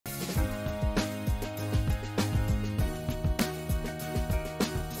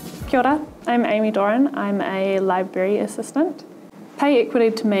Kia ora, I'm Amy Doran. I'm a library assistant. Pay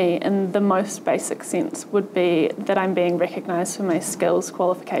equity to me, in the most basic sense, would be that I'm being recognised for my skills,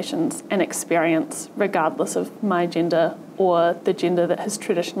 qualifications and experience, regardless of my gender or the gender that has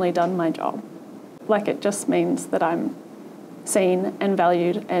traditionally done my job. Like, it just means that I'm seen and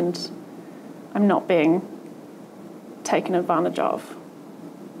valued and I'm not being taken advantage of.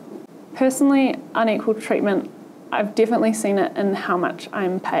 Personally, unequal treatment, I've definitely seen it in how much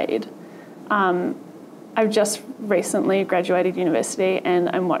I'm paid. I've just recently graduated university and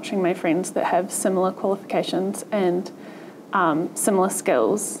I'm watching my friends that have similar qualifications and similar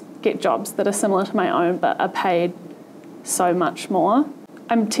skills get jobs that are similar to my own but are paid so much more.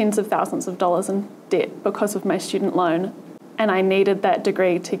 I'm tens of thousands of dollars in debt because of my student loan, and I needed that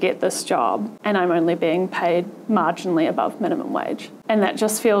degree to get this job, and I'm only being paid marginally above minimum wage. And that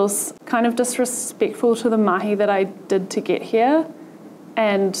just feels kind of disrespectful to the mahi that I did to get here,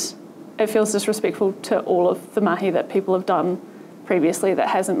 and it feels disrespectful to all of the mahi that people have done previously that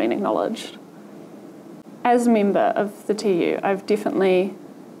hasn't been acknowledged. As a member of the TU, I've definitely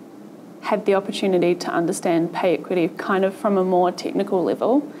had the opportunity to understand pay equity kind of from a more technical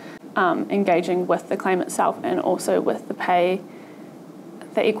level, engaging with the claim itself and also with the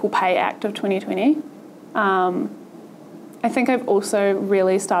Equal Pay Act of 2020. I think I've also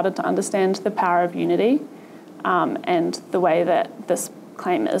really started to understand the power of unity and the way that this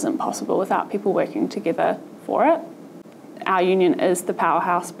claim isn't possible without people working together for it. Our union is the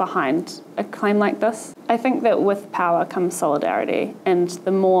powerhouse behind a claim like this. I think that with power comes solidarity, and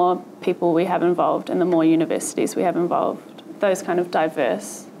the more people we have involved and the more universities we have involved, those kind of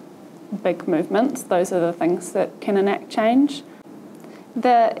diverse big movements, those are the things that can enact change.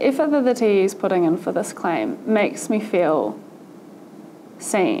 The effort that the TU is putting in for this claim makes me feel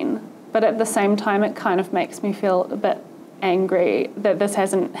seen, but at the same time it kind of makes me feel a bit angry that this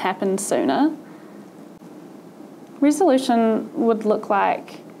hasn't happened sooner. Resolution would look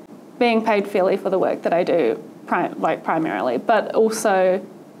like being paid fairly for the work that I do, primarily, but also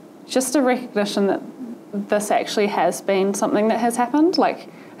just a recognition that this actually has been something that has happened. Like,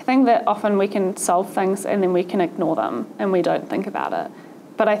 I think that often we can solve things and then we can ignore them and we don't think about it.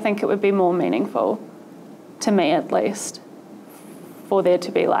 But I think it would be more meaningful, to me at least, for there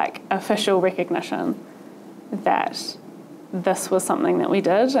to be like official recognition that this was something that we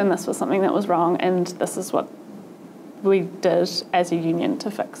did and this was something that was wrong and this is what we did as a union to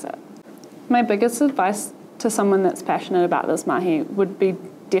fix it. My biggest advice to someone that's passionate about this mahi would be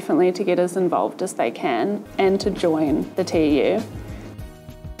definitely to get as involved as they can and to join the TU.